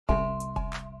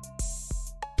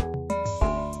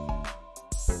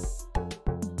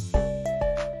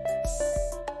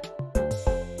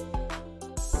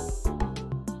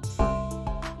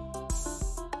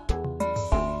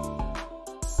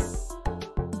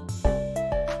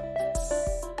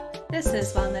This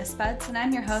is Wellness Buds, and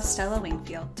I'm your host, Stella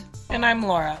Wingfield. And I'm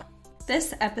Laura.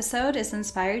 This episode is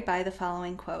inspired by the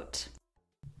following quote.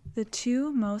 The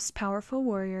two most powerful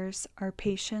warriors are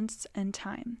patience and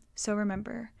time. So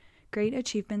remember, great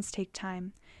achievements take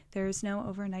time. There is no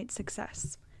overnight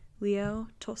success. Leo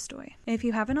Tolstoy. If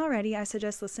you haven't already, I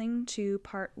suggest listening to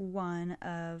part 1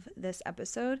 of this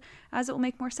episode, as it will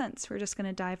make more sense. We're just going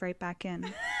to dive right back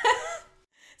in.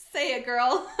 Say it,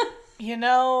 girl. You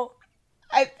know,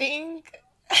 I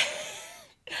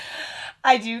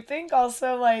do think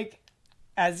also, like,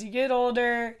 as you get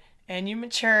older and you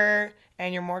mature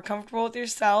and you're more comfortable with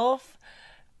yourself,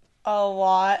 a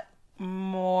lot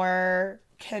more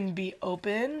can be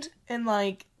opened and,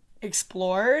 like,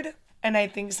 explored. And I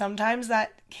think sometimes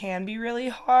that can be really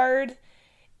hard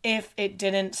if it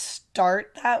didn't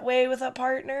start that way with a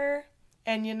partner.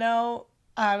 And, you know,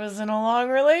 I was in a long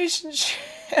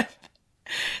relationship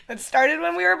that started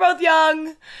when we were both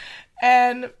young,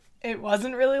 and it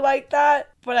wasn't really like that.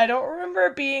 But I don't remember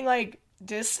being, like,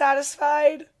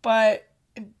 dissatisfied, but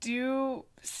I do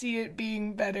see it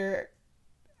being better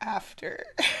after.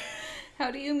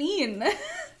 How do you mean?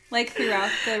 Like,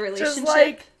 throughout the relationship? Just,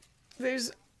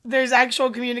 like, there's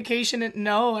actual communication.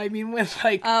 No, I mean with,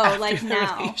 like, oh, like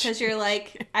now, because you're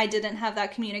like, I didn't have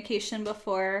that communication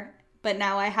before, but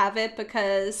now I have it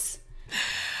because...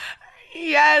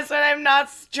 Yes, and I'm not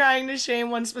trying to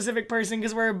shame one specific person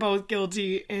because we're both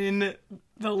guilty in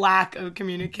the lack of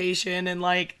communication and,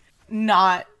 like,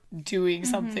 not doing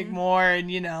something more, and,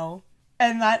 you know,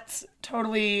 and that's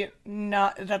totally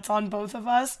not, that's on both of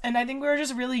us. And I think we were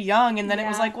just really young, and then it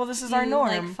was like, well, this is our norm.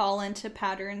 Like, fall into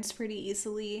patterns pretty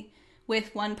easily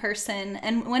with one person.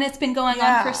 And when it's been going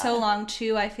on for so long,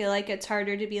 too, I feel like it's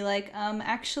harder to be like,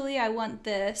 actually, I want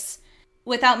this,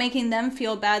 without making them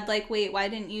feel bad, like, wait, why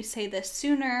didn't you say this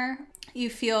sooner? You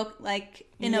feel like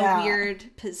in a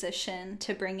weird position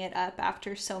to bring it up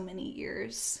after so many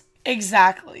years.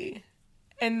 Exactly.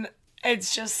 And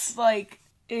it's just, like,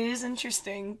 it is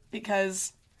interesting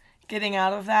because getting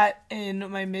out of that in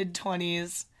my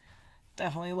mid-20s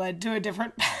definitely led to a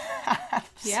different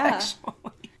path sexually.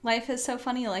 Life is so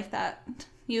funny like that.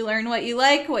 You learn what you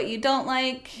like, what you don't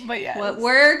like, but yes, what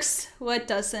works, what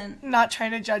doesn't. Not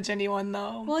trying to judge anyone,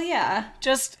 though. Well, yeah.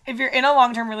 Just, if you're in a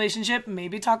long-term relationship,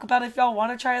 maybe talk about if y'all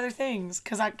want to try other things,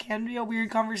 because that can be a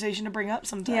weird conversation to bring up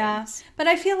sometimes. Yeah, but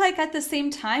I feel like at the same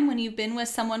time, when you've been with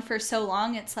someone for so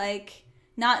long, it's, like,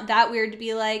 not that weird to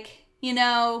be like, you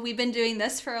know, we've been doing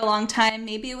this for a long time.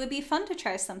 Maybe it would be fun to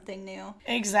try something new.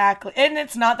 Exactly. And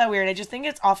it's not that weird. I just think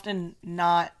it's often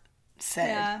not said.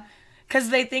 Yeah. Because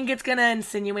they think it's going to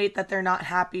insinuate that they're not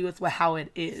happy with how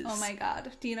it is. Oh my God.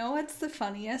 Do you know what's the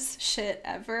funniest shit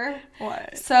ever?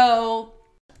 What? So,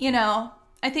 you know,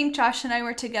 I think Josh and I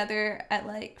were together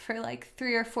for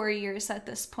 3 or 4 years at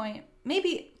this point.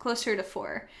 Maybe closer to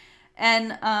 4.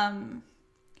 And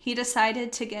he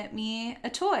decided to get me a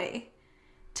toy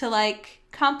to, like,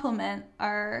 complement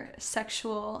our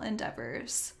sexual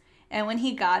endeavors. And when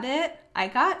he got it, I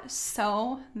got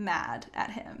so mad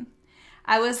at him.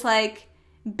 I was like,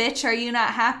 bitch, are you not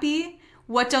happy?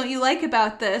 What don't you like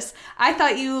about this? I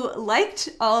thought you liked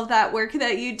all of that work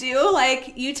that you do.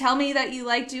 Like, you tell me that you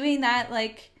like doing that.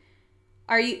 Like,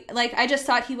 are you, like, I just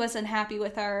thought he wasn't happy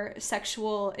with our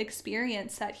sexual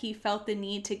experience, that he felt the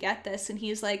need to get this. And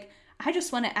he's like, I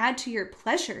just want to add to your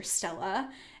pleasure, Stella.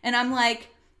 And I'm like,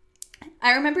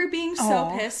 I remember being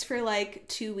so pissed for like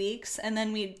 2 weeks, and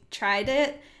then we tried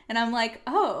it, and I'm like,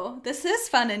 oh, this is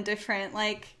fun and different.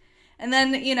 Like, and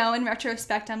then, you know, in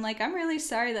retrospect, I'm like, I'm really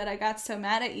sorry that I got so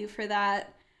mad at you for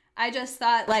that. I just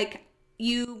thought, like,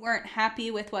 you weren't happy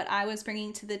with what I was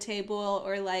bringing to the table,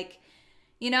 or, like,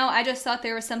 you know, I just thought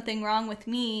there was something wrong with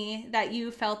me that you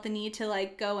felt the need to,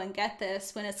 like, go and get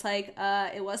this, when it's like,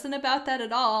 it wasn't about that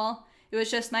at all. It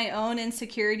was just my own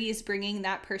insecurities bringing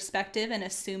that perspective and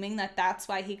assuming that that's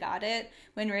why he got it,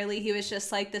 when really he was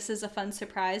just like, this is a fun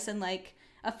surprise and, like,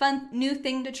 a fun new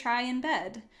thing to try in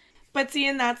bed. But see,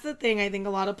 and that's the thing. I think a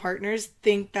lot of partners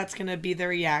think that's going to be the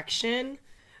reaction.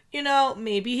 You know,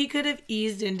 maybe he could have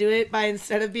eased into it by,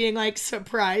 instead of being like,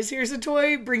 surprise, here's a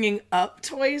toy, bringing up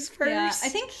toys first. Yeah, I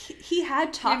think he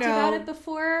had talked about it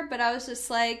before, but I was just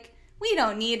like, we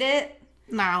don't need it.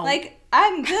 No. Like,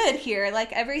 I'm good here.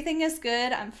 Like, everything is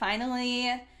good. I'm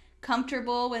finally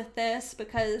comfortable with this,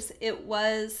 because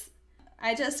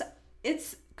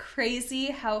it's crazy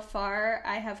how far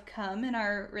I have come in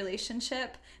our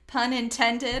relationship. Pun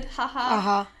intended.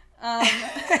 Haha.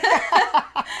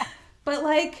 But,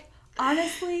 like,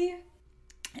 honestly,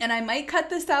 and I might cut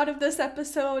this out of this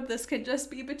episode, this could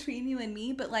just be between you and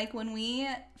me, but, like, when we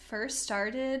first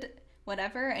started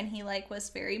whatever, and he like was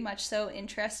very much so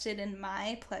interested in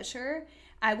my pleasure,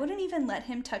 I wouldn't even let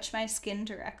him touch my skin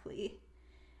directly.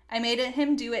 I made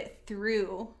him do it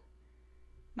through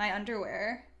my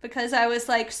underwear because I was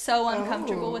like so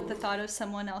uncomfortable with the thought of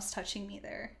someone else touching me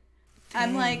there. Dang.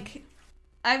 I'm like,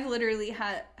 I've literally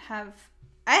had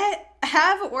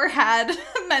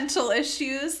mental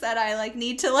issues that I like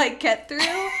need to like get through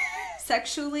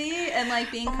sexually, and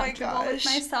like being comfortable with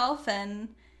myself and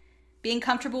being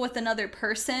comfortable with another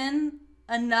person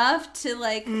enough to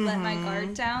like let my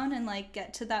guard down and like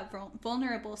get to that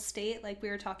vulnerable state like we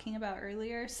were talking about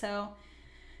earlier. So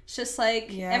it's just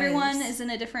like everyone is in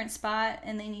a different spot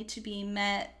and they need to be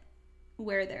met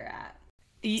where they're at.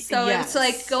 So it's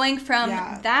like going from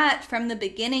that from the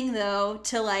beginning though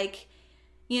to like,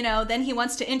 you know, then he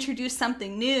wants to introduce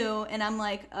something new and I'm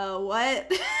like, oh,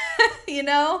 what? You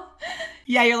know?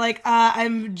 Yeah, you're like,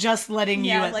 I'm just letting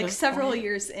you at like this several point.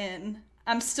 years in.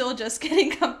 I'm still just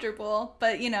getting comfortable.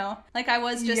 But, you know, like I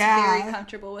was just very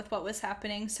comfortable with what was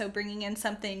happening. So bringing in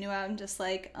something new, I'm just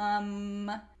like,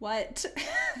 what?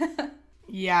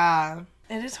 Yeah,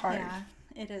 it is hard. Yeah,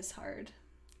 it is hard.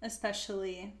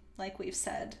 Especially, like we've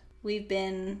said, we've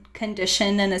been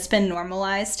conditioned and it's been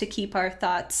normalized to keep our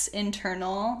thoughts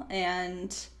internal,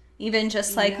 and even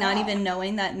just like not even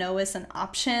knowing that no is an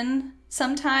option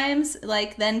sometimes,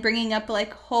 like then bringing up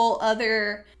like whole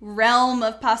other realm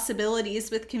of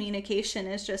possibilities with communication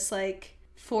is just like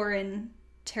foreign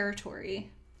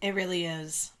territory. It really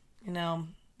is. You know,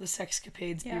 the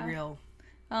sexcapades be real.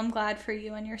 I'm glad for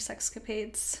you and your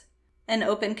sexcapades and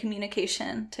open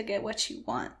communication to get what you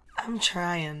want. I'm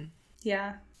trying.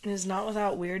 Yeah. It is not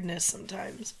without weirdness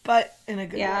sometimes, but in a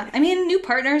good way. Yeah, I mean, new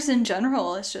partners in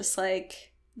general, it's just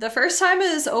like, the first time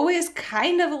is always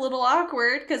kind of a little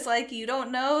awkward because, like, you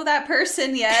don't know that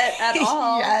person yet at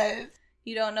all. Yes.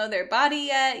 You don't know their body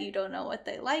yet. You don't know what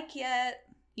they like yet.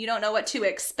 You don't know what to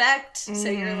expect. So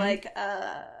you're like,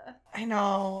 I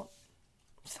know.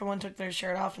 Someone took their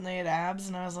shirt off and they had abs,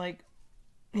 and I was like,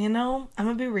 you know, I'm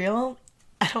gonna be real.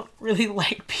 I don't really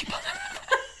like people that have abs.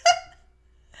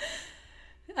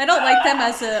 I don't like them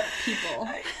as a people.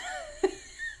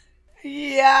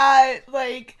 Yeah,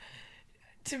 like,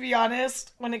 to be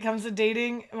honest, when it comes to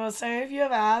dating, most time if you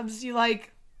have abs, you,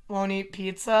 like, won't eat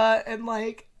pizza, and,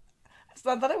 like, it's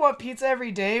not that I want pizza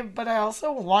every day, but I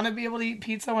also want to be able to eat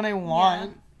pizza when I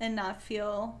want. Yeah, and not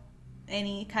feel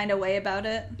any kind of way about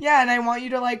it. Yeah, and I want you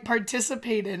to, like,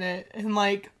 participate in it, and,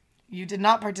 like, you did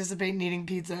not participate in eating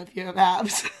pizza if you have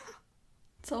abs.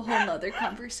 It's a whole nother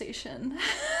conversation.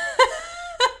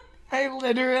 I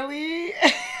literally,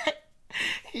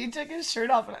 he took his shirt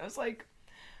off, and I was like,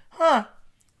 huh,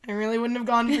 I really wouldn't have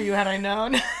gone for you had I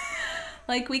known.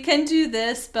 Like, we can do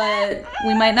this, but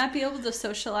we might not be able to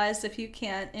socialize if you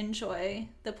can't enjoy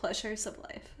the pleasures of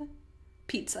life.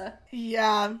 Pizza.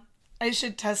 Yeah, I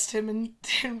should test him and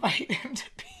invite him to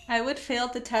be. I would fail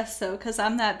the test, though, because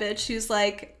I'm that bitch who's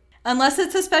like, unless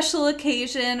it's a special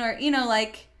occasion or, you know,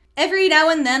 like, every now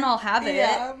and then I'll have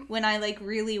it when I, like,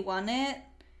 really want it.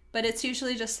 But it's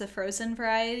usually just the frozen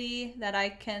variety that I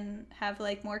can have,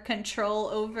 like, more control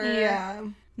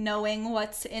over knowing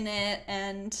what's in it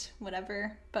and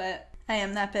whatever. But I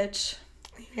am that bitch.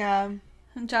 Yeah.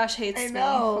 And Josh hates me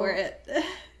for it.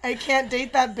 I can't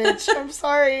date that bitch. I'm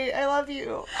sorry. I love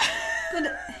you.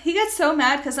 But he gets so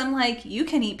mad because I'm like, you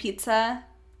can eat pizza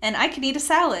and I can eat a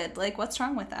salad. Like, what's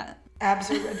wrong with that?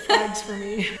 Abs are red flags for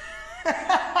me.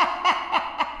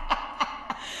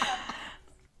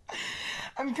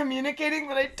 I'm communicating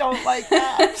that I don't like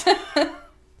that.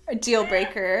 A deal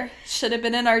breaker. Should have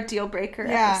been in our deal breaker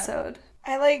episode.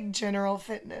 I like general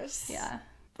fitness. Yeah.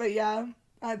 But yeah,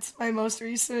 that's my most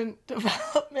recent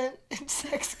development in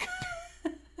sex.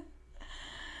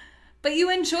 But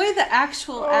you enjoy the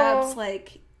actual abs,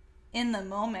 like, in the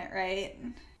moment, right?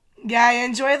 Yeah, I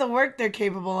enjoy the work they're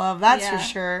capable of, that's for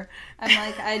sure. I'm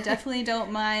like, I definitely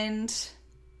don't mind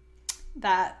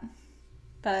that,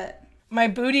 but... My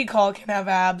booty call can have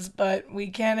abs, but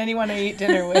anyone I eat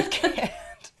dinner with can't.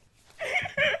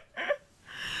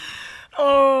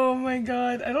 Oh my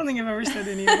god. I don't think I've ever said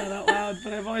any of that out loud,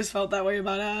 but I've always felt that way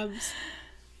about abs.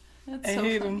 That's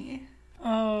so funny.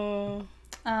 Oh.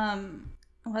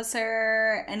 Was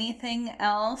there anything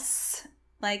else,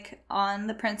 like, on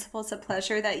the principles of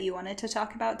pleasure that you wanted to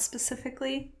talk about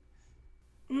specifically?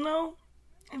 No.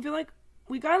 I feel like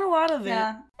we got a lot of it.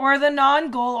 Yeah. Or the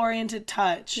non-goal-oriented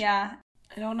touch. Yeah.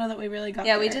 I don't know that we really got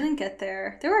there. Yeah, we didn't get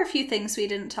there. There were a few things we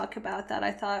didn't talk about that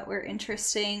I thought were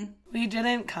interesting. We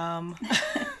didn't come.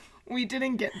 We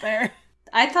didn't get there.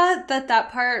 I thought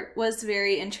that part was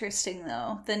very interesting,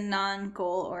 though. The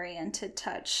non-goal-oriented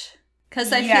touch.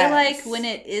 Because I feel like when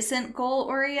it isn't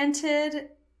goal-oriented,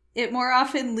 it more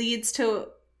often leads to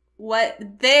what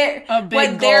their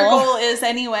goal is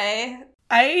anyway.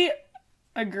 I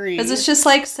agree. Because it's just,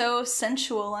 like, so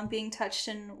sensual and being touched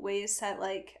in ways that,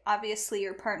 like, obviously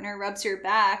your partner rubs your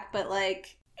back, but,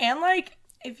 like... And, like,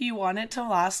 if you want it to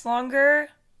last longer,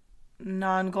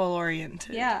 non-goal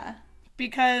oriented. Yeah.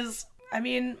 Because, I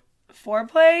mean,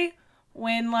 foreplay,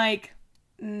 when, like,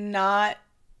 not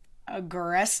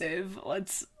aggressive,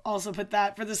 let's also put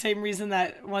that for the same reason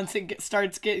that once it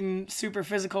starts getting super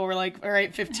physical, we're like, all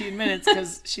right, 15 minutes,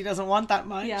 because she doesn't want that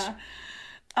much. Yeah.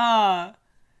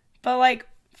 But, like,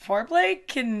 foreplay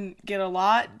can get a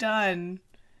lot done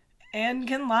and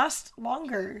can last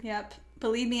longer. Yep.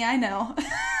 Believe me, I know.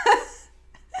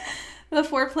 The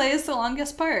foreplay is the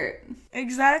longest part.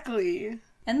 Exactly.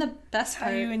 And the best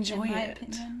part, how you enjoy in my it.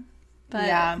 opinion. But,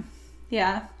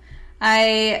 yeah.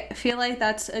 I feel like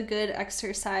that's a good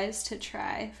exercise to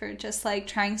try for just, like,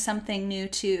 trying something new,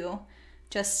 too.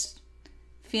 Just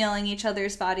feeling each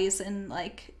other's bodies in,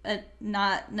 like, a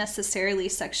not necessarily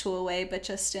sexual way, but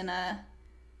just in a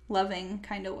loving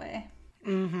kind of way.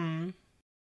 Mm-hmm.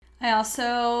 I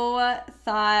also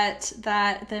thought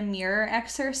that the mirror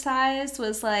exercise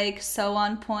was, like, so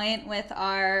on point with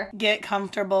our... Get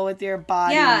comfortable with your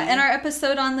body. Yeah, and our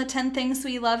episode on the 10 things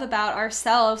we love about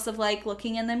ourselves of, like,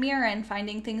 looking in the mirror and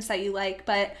finding things that you like.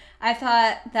 But I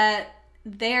thought that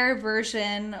their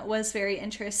version was very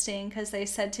interesting because they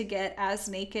said to get as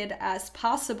naked as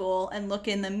possible and look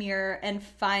in the mirror and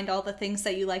find all the things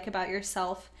that you like about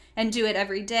yourself and do it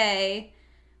every day.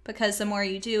 Because the more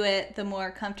you do it, the more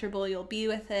comfortable you'll be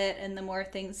with it and the more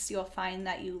things you'll find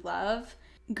that you love.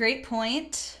 Great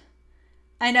point.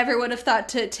 I never would have thought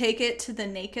to take it to the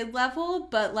naked level,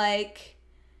 but, like,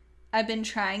 I've been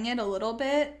trying it a little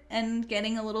bit and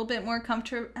getting a little bit more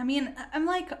comfortable. I mean, I'm,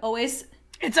 like, always...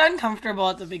 It's uncomfortable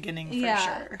at the beginning, for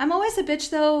sure. I'm always a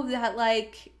bitch, though, that,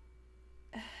 like,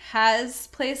 has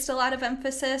placed a lot of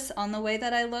emphasis on the way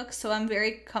that I look, so I'm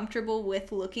very comfortable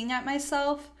with looking at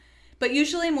myself. But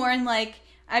usually more in, like,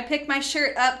 I pick my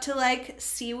shirt up to, like,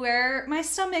 see where my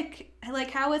stomach, like,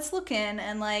 how it's looking,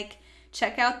 and, like,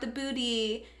 check out the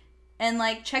booty, and,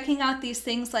 like, checking out these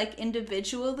things, like,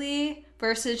 individually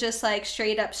versus just, like,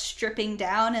 straight up stripping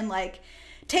down and, like,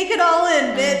 take it all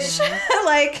in, bitch.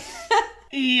 Like,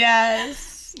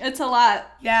 yes. It's a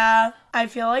lot. Yeah. I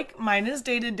feel like mine is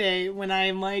day to day when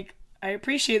I'm, like, I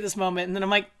appreciate this moment, and then I'm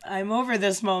like, I'm over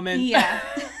this moment. Yeah.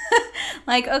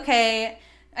 Like, okay...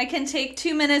 I can take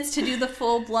 2 minutes to do the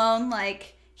full blown,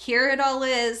 like, here it all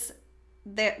is,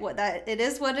 that it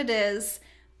is what it is,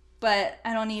 but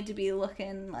I don't need to be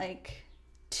looking, like,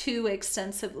 too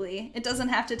extensively. It doesn't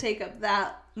have to take up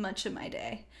that much of my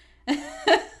day.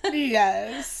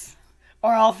 Yes.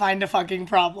 Or I'll find a fucking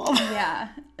problem. Yeah.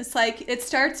 It's like, it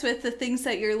starts with the things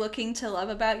that you're looking to love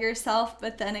about yourself,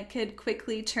 but then it could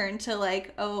quickly turn to,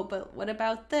 like, oh, but what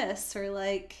about this? Or,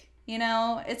 like... You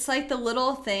know, it's like the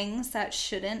little things that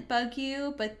shouldn't bug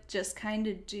you, but just kind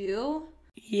of do.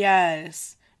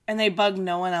 Yes. And they bug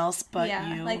no one else but you.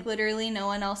 Yeah, like literally no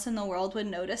one else in the world would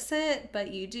notice it,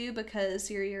 but you do because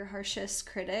you're your harshest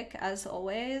critic, as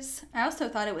always. I also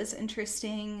thought it was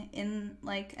interesting in,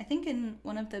 like, I think in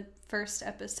one of the first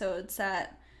episodes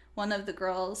that one of the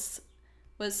girls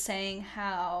was saying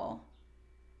how...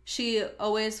 she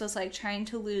always was, like, trying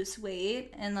to lose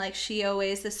weight, and, like, she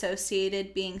always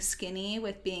associated being skinny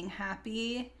with being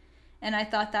happy. And I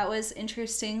thought that was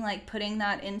interesting, like, putting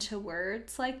that into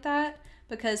words like that,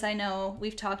 because I know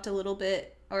we've talked a little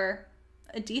bit, or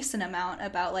a decent amount,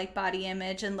 about, like, body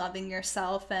image and loving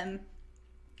yourself, and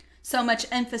so much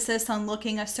emphasis on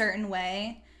looking a certain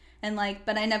way. And, like,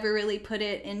 but I never really put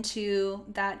it into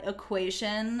that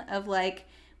equation of, like,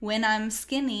 when I'm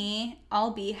skinny, I'll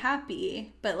be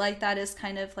happy. But, like, that is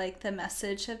kind of, like, the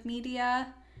message of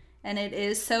media. And it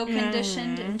is so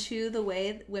conditioned into the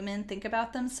way women think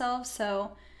about themselves.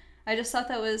 So I just thought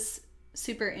that was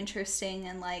super interesting.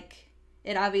 And, like,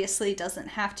 it obviously doesn't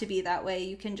have to be that way.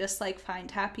 You can just, like, find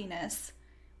happiness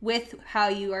with how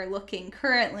you are looking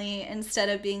currently, instead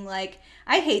of being like,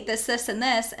 I hate this, this, and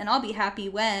this, and I'll be happy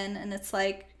when. And it's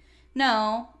like,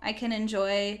 no, I can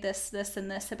enjoy this, this, and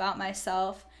this about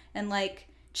myself. And, like,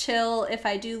 chill if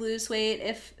I do lose weight,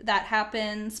 if that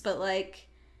happens, but, like,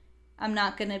 I'm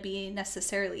not going to be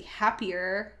necessarily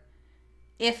happier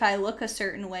if I look a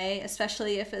certain way,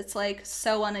 especially if it's, like,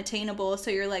 so unattainable,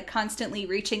 so you're, like, constantly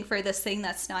reaching for this thing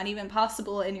that's not even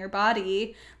possible in your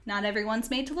body. Not everyone's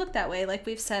made to look that way, like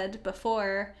we've said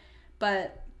before,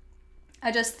 but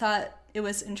I just thought it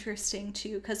was interesting,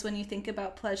 too, because when you think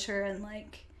about pleasure and,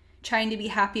 like, trying to be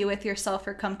happy with yourself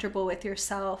or comfortable with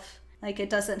yourself, Like, it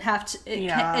doesn't have to,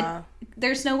 Yeah.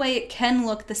 there's no way it can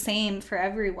look the same for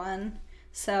everyone.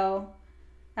 So,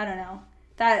 I don't know.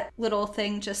 That little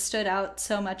thing just stood out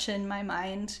so much in my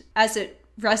mind as it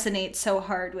resonates so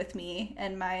hard with me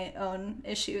and my own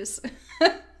issues.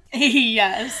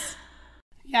 Yes.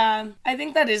 Yeah. I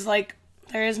think that is like,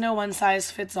 there is no one size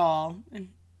fits all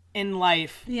in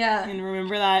life. Yeah. And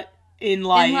remember that in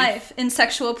life. In life. In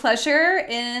sexual pleasure,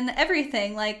 in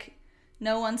everything. Like,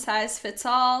 no one size fits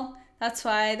all. That's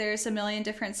why there's a million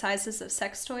different sizes of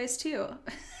sex toys, too.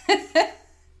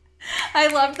 I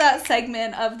loved that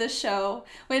segment of the show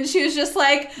when she was just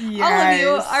like, yes. all of you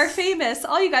are famous.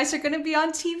 All you guys are going to be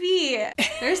on TV.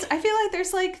 I feel like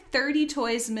there's like 30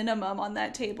 toys minimum on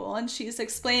that table, and she's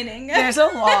explaining. There's a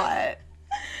lot.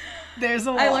 There's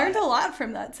a lot. I learned a lot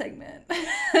from that segment.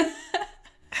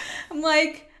 I'm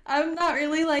like, I'm not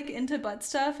really like into butt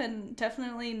stuff, and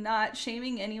definitely not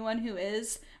shaming anyone who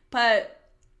is, but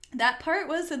that part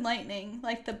was enlightening,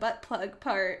 like the butt plug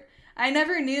part. I've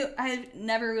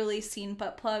never really seen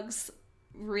butt plugs,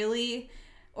 really,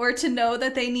 or to know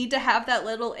that they need to have that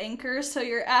little anchor so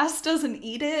your ass doesn't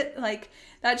eat it. Like,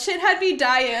 that shit had me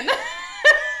dying.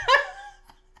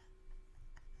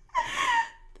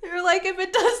 They were like, if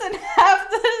it doesn't have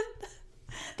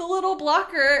the little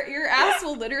blocker, your ass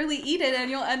will literally eat it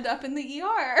and you'll end up in the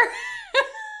ER.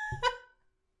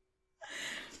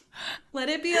 Let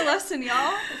it be a lesson,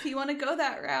 y'all. If you want to go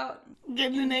that route,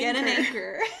 get an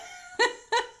anchor.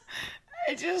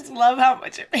 I just love how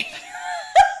much it makes.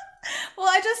 Well,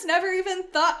 I just never even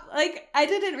thought, like, I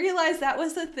didn't realize that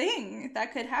was a thing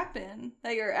that could happen.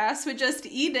 That your ass would just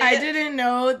eat it. I didn't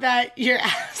know that your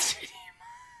ass would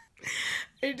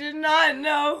eat. I did not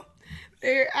know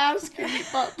that your ass could eat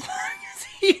butt plugs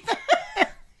either.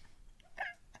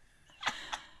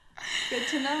 Good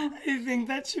to know. I think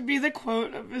that should be the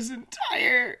quote of this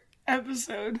entire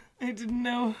episode. I didn't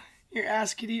know your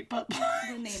ass could eat butt plugs.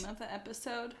 The name of the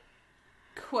episode.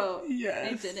 Quote. Yes.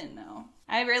 I didn't know.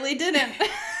 I really didn't.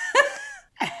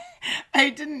 I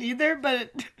didn't either,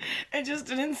 but it just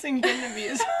didn't sink into me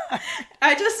as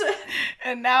hard.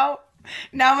 And now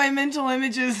my mental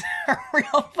images are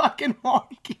real fucking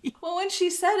wonky. Well, when she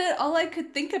said it, all I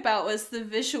could think about was the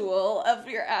visual of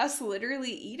your ass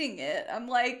literally eating it. I'm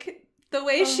like, the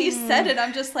way she said it,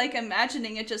 I'm just like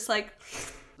imagining it just like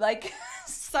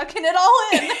sucking it all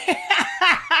in.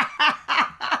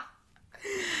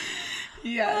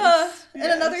 Yes. And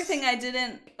another thing I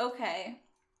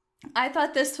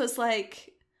thought this was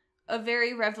like a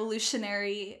very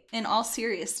revolutionary, in all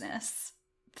seriousness,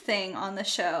 thing on the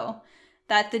show,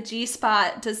 that the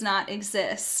G-spot does not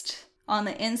exist on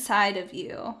the inside of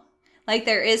you. Like,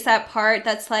 there is that part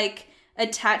that's like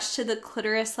attached to the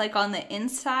clitoris, like on the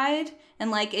inside,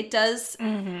 and like it does,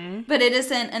 but it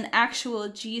isn't an actual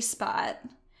G-spot,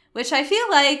 which I feel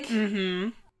like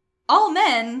all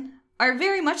men are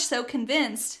very much so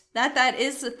convinced that that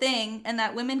is a thing and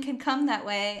that women can come that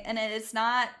way, and it is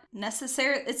not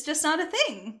necessary. It's just not a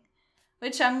thing,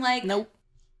 which I'm like, nope.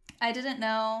 I didn't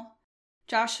know.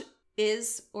 Josh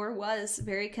is or was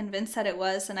very convinced that it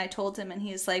was, and I told him, and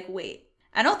he's like, wait,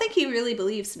 I don't think he really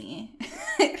believes me,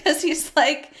 because he's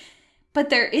like,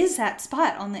 but there is that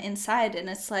spot on the inside, and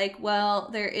it's like, well,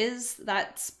 there is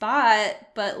that spot,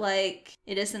 but like,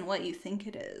 it isn't what you think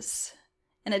it is.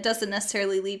 And it doesn't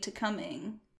necessarily lead to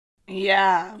coming.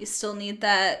 Yeah. You still need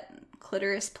that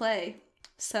clitoris play.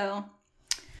 So,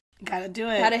 gotta do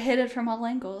it. Gotta hit it from all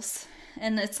angles.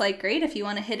 And it's like great if you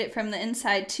want to hit it from the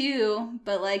inside too,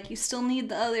 but like you still need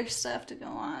the other stuff to go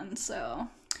on. So,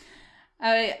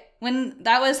 when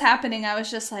that was happening, I was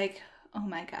just like, oh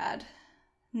my God,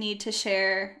 need to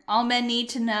share. All men need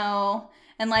to know.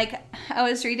 And like, I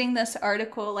was reading this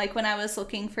article, like when I was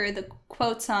looking for the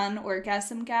quotes on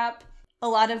orgasm gap, a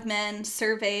lot of men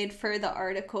surveyed for the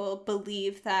article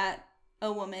believe that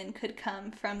a woman could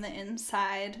come from the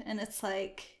inside. And it's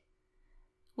like,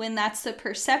 when that's the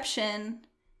perception,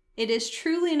 it is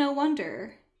truly no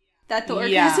wonder that the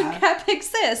orgasm gap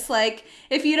exists. Like,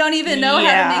 if you don't even know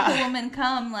how to make a woman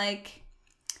come, like,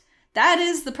 that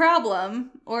is the problem,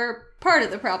 or part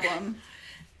of the problem.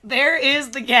 There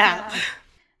is the gap. Yeah.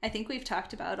 I think we've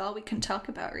talked about all we can talk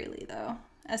about, really, though,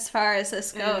 as far as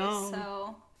this goes.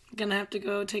 So, gonna have to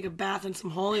go take a bath in some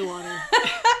holy water.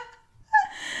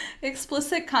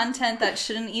 Explicit content that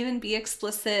shouldn't even be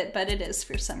explicit, but it is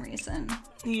for some reason.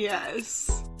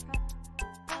 Yes.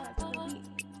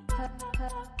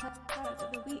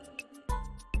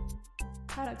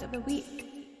 Product of the week.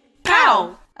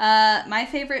 Pow! My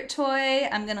favorite toy,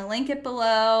 I'm gonna link it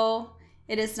below.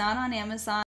 It is not on Amazon.